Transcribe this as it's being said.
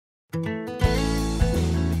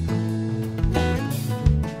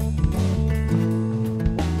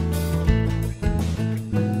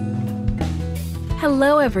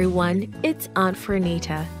Hello everyone, it's Aunt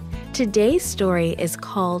Fernita. Today's story is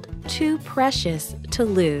called Too Precious to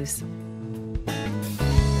Lose.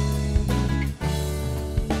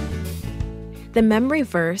 The memory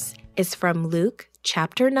verse is from Luke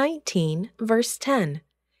chapter 19, verse 10.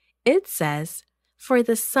 It says, "For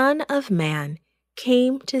the Son of Man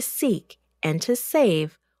came to seek and to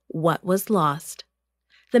save what was lost."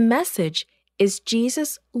 The message is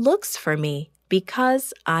Jesus looks for me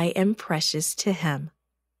because I am precious to him.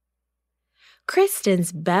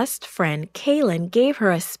 Kristen's best friend Kaylin gave her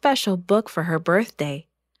a special book for her birthday.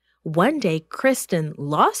 One day, Kristen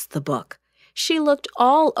lost the book. She looked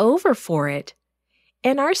all over for it.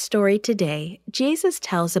 In our story today, Jesus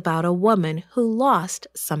tells about a woman who lost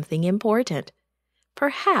something important.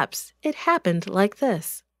 Perhaps it happened like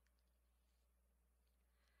this.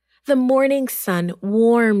 The morning sun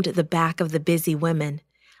warmed the back of the busy women.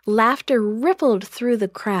 Laughter rippled through the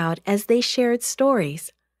crowd as they shared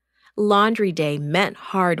stories. Laundry day meant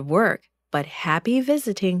hard work, but happy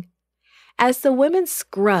visiting. As the women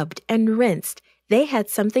scrubbed and rinsed, they had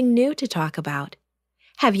something new to talk about.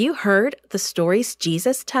 "Have you heard the stories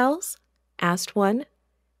Jesus tells?" asked one.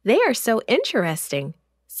 "They are so interesting,"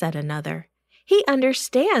 said another. "He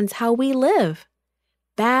understands how we live."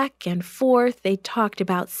 Back and forth they talked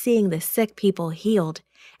about seeing the sick people healed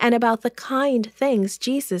and about the kind things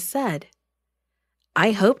Jesus said.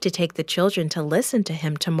 "I hope to take the children to listen to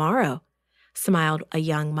him tomorrow," smiled a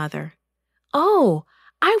young mother. "Oh,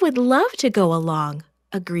 I would love to go along,"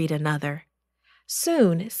 agreed another.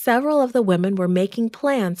 Soon, several of the women were making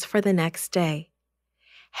plans for the next day.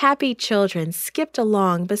 Happy children skipped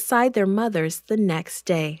along beside their mothers the next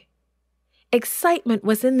day. Excitement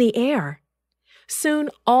was in the air. Soon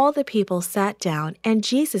all the people sat down and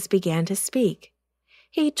Jesus began to speak.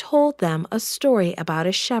 He told them a story about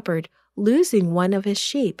a shepherd losing one of his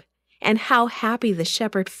sheep and how happy the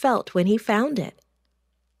shepherd felt when he found it.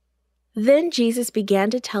 Then Jesus began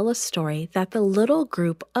to tell a story that the little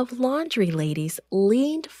group of laundry ladies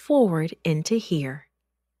leaned forward in to hear.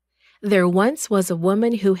 There once was a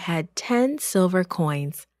woman who had 10 silver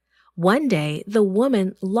coins. One day, the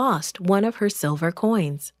woman lost one of her silver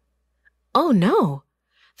coins. Oh no!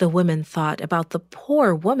 The woman thought about the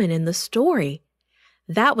poor woman in the story.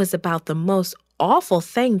 That was about the most awful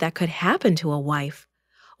thing that could happen to a wife.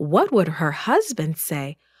 What would her husband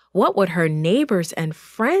say? What would her neighbors and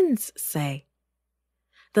friends say?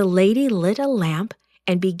 The lady lit a lamp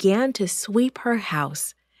and began to sweep her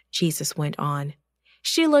house, Jesus went on.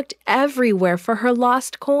 She looked everywhere for her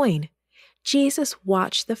lost coin. Jesus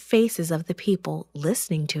watched the faces of the people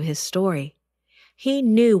listening to his story. He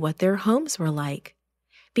knew what their homes were like.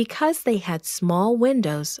 Because they had small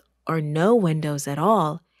windows or no windows at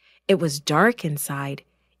all, it was dark inside,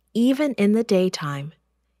 even in the daytime.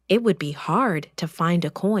 It would be hard to find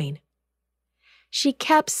a coin. She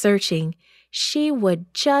kept searching. She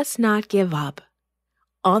would just not give up.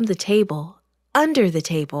 On the table, under the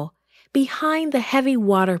table, behind the heavy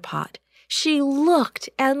water pot, she looked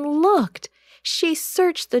and looked. She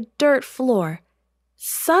searched the dirt floor.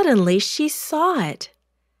 Suddenly she saw it.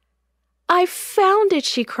 "I found it,"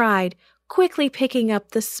 she cried, quickly picking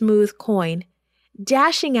up the smooth coin.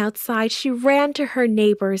 Dashing outside, she ran to her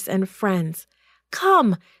neighbors and friends.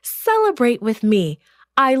 "Come, celebrate with me.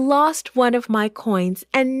 I lost one of my coins,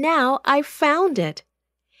 and now I found it."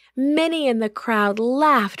 Many in the crowd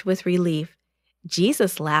laughed with relief.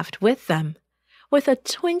 Jesus laughed with them. With a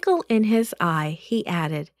twinkle in his eye, he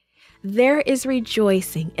added, "There is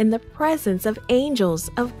rejoicing in the presence of angels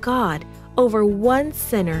of God over one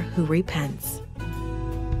sinner who repents."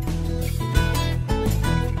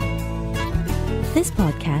 This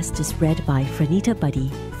podcast is read by Fernita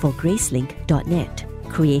Buddy for Gracelink.net.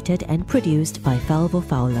 Created and produced by Falvo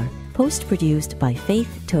Fowler. Post-produced by Faith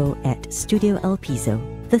Toe at Studio El Piso.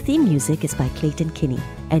 The theme music is by Clayton Kinney.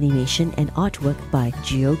 Animation and artwork by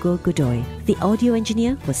Giogo Godoy. The audio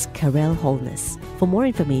engineer was Karel Holness. For more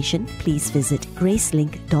information, please visit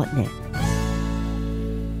Gracelink.net.